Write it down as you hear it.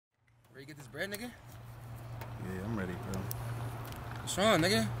Ready to get this bread, nigga? Yeah, I'm ready, bro. What's wrong,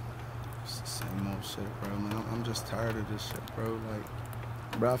 nigga? It's the same old shit, bro, man. I'm just tired of this shit, bro. Like,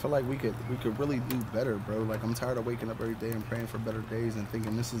 bro, I feel like we could really do better, bro. Like, I'm tired of waking up every day and praying for better days and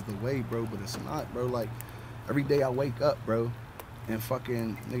thinking this is the way, bro, but it's not, bro. Like, every day I wake up, bro, and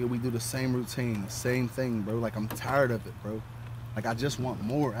fucking, nigga, we do the same routine, the same thing, bro. Like, I'm tired of it, bro. Like, I just want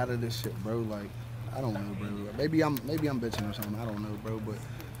more out of this shit, bro. Like, I don't know, bro. Maybe I'm bitching or something. I don't know, bro, but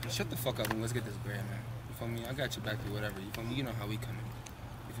shut the fuck up and let's get this bread, man. You feel me? I got your back through whatever. You feel me? You know how we coming.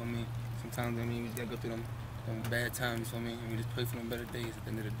 You feel me? Sometimes, I mean, we just gotta go through them bad times, you feel me? And we just pray for them better days at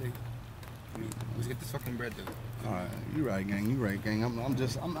the end of the day. I mean, let's get this fucking bread, though. All right, you right, gang. You right, gang. I'm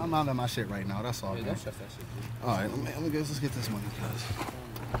out of my shit right now. That's all. Yeah, gang. don't stress that shit, dude. All right, let's get this money, cuz.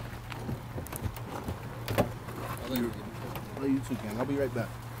 I love you. I love you too, gang. I'll be right back.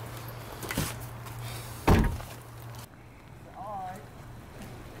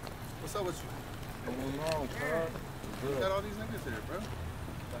 What's up with you? What's going on, bro? You got all these niggas here, bro.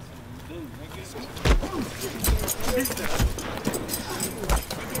 That's what we do, nigga.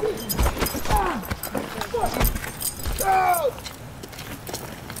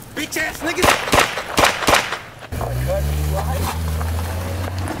 Bitch ass niggas!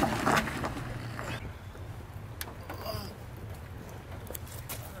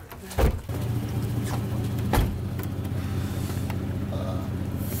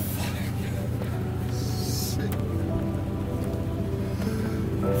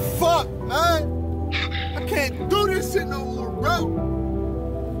 Fuck, man! I can't do this shit no more, bro!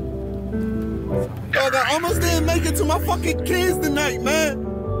 Dog, I almost didn't make it to my fucking kids tonight, man!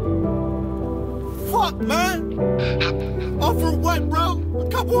 Fuck, man! Offer what, bro? A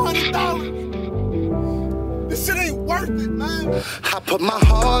couple $100. This shit ain't worth it, man. I put my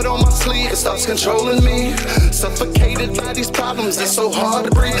heart on my sleeve, it starts controlling me. Suffocated by these problems, it's so hard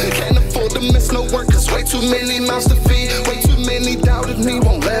to breathe. Can't afford to miss no work, cause way too many mouths to feed. Way too many doubted me,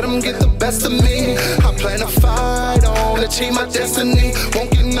 won't let them get the best of me. I plan to fight on, achieve my destiny.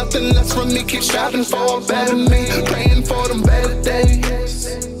 Won't get nothing less from me, keep striving for a better me. Praying for them better days.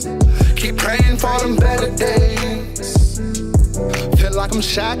 Keep praying for them better days. Feel like I'm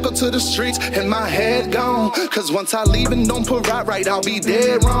shackled to the streets and my head gone. Cause once I leave and don't put right, I'll be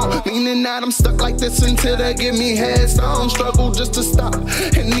dead wrong. Meaning that I'm stuck like this until they give me headstone. Struggle just to stop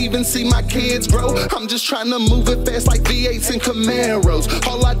and even see my kids grow. I'm just trying to move it fast like V8s and Camaros.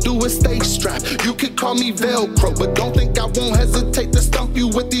 All I do is stay strapped, you could call me Velcro. But don't think I won't hesitate to stump you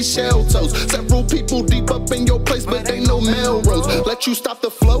with these shell toes. Several people deep up in your place, but ain't no Melrose. Let you stop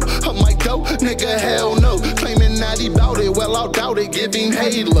the flow of my dough? Nigga, hell no. Claiming that he bout it, well I'll doubt it. Give him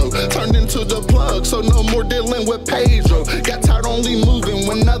halo, turned into the plug, so no more dealing with Pedro. Got tired only moving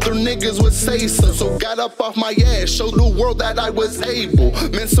when other niggas would say so. So got up off my ass, showed the world that I was able.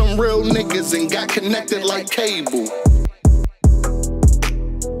 Met some real niggas and got connected like cable.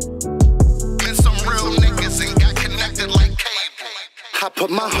 Met some real niggas and got connected like cable. I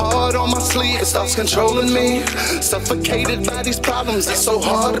put my heart on my sleeve, it starts controlling me. Suffocated by these problems, it's so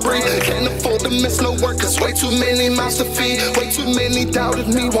hard to breathe. Can't afford to miss no work, cause way too many mouths to feed. Way too many doubted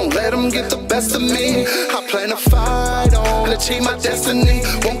me, won't let them get the best of me. I plan to fight on, achieve my destiny.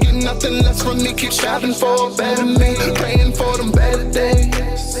 Won't get nothing less from me, keep striving for a better me. Praying for them better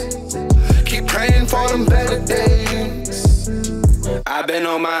days. Keep praying for them better days. I've been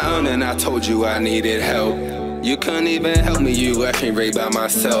on my own and I told you I needed help. You couldn't even help me, you left me right by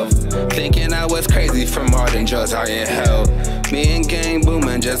myself. Thinking I was crazy from all them drugs I in hell. Me and gang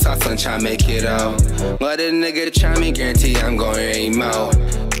booming, just hustling, tryna make it out. Let a nigga try me, guarantee I'm gonna aim out.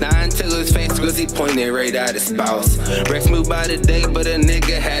 Not until his face was he pointed right at his spouse. Rex moved by the day, but a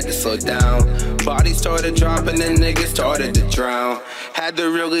nigga had to slow down. Body started dropping, the nigga started to drown. Had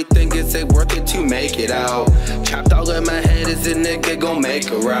to really think, is it worth it to make it out? Chopped all in my head, is a nigga gon' make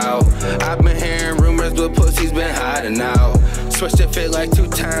a row? I've been hearing rumors, but pussy's been hiding out. Switched the fit like 2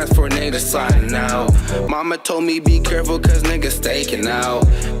 times for niggas sliding out. Mama told me be careful cause niggas staking out.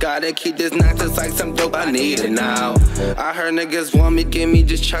 Gotta keep this knock just like some dope, I need it now. I heard niggas want me, give me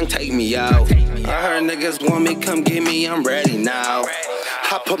just chunk, take me out. I heard niggas want me, come get me, I'm ready now.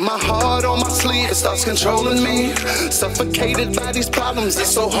 I put my heart on my sleeve, it starts controlling me. Suffocated by these problems, it's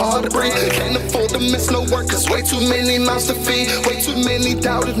so hard to breathe. Can't afford to miss no work, cause way too many mouths to feed. Way too many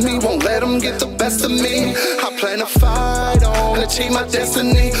doubted me, won't let them get the best of me. I plan to fight on, achieve my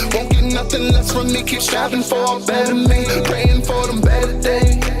destiny. Won't get nothing less from me, keep striving for a better me. Praying for them better